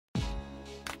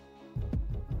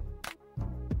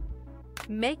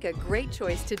Make a great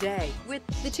choice today with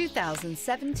the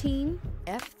 2017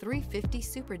 F-350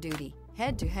 Super Duty.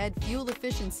 Head-to-head fuel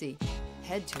efficiency,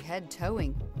 head-to-head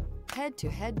towing,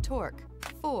 head-to-head torque.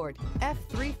 Ford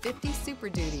F-350 Super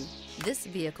Duty. This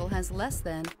vehicle has less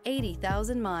than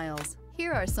 80,000 miles.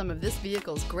 Here are some of this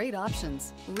vehicle's great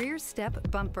options: rear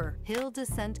step bumper, hill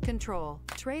descent control,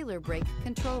 trailer brake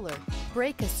controller,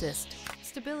 brake assist,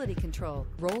 stability control,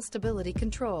 roll stability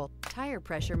control, tire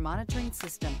pressure monitoring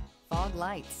system, fog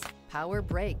lights, power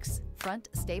brakes, front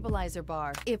stabilizer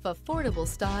bar. If affordable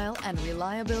style and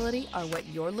reliability are what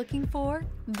you're looking for,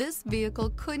 this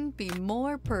vehicle couldn't be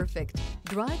more perfect.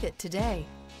 Drive it today.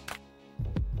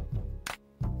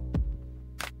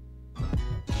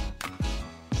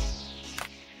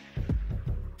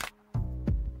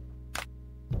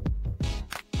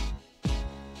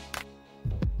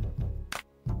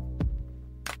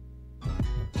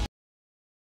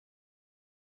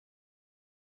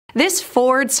 This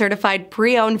Ford-certified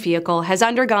pre-owned vehicle has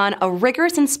undergone a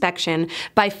rigorous inspection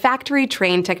by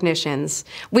factory-trained technicians.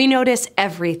 We notice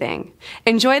everything.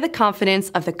 Enjoy the confidence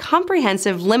of the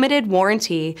comprehensive limited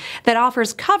warranty that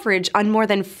offers coverage on more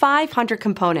than 500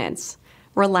 components.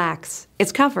 Relax,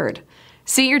 it's covered.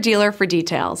 See your dealer for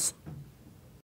details.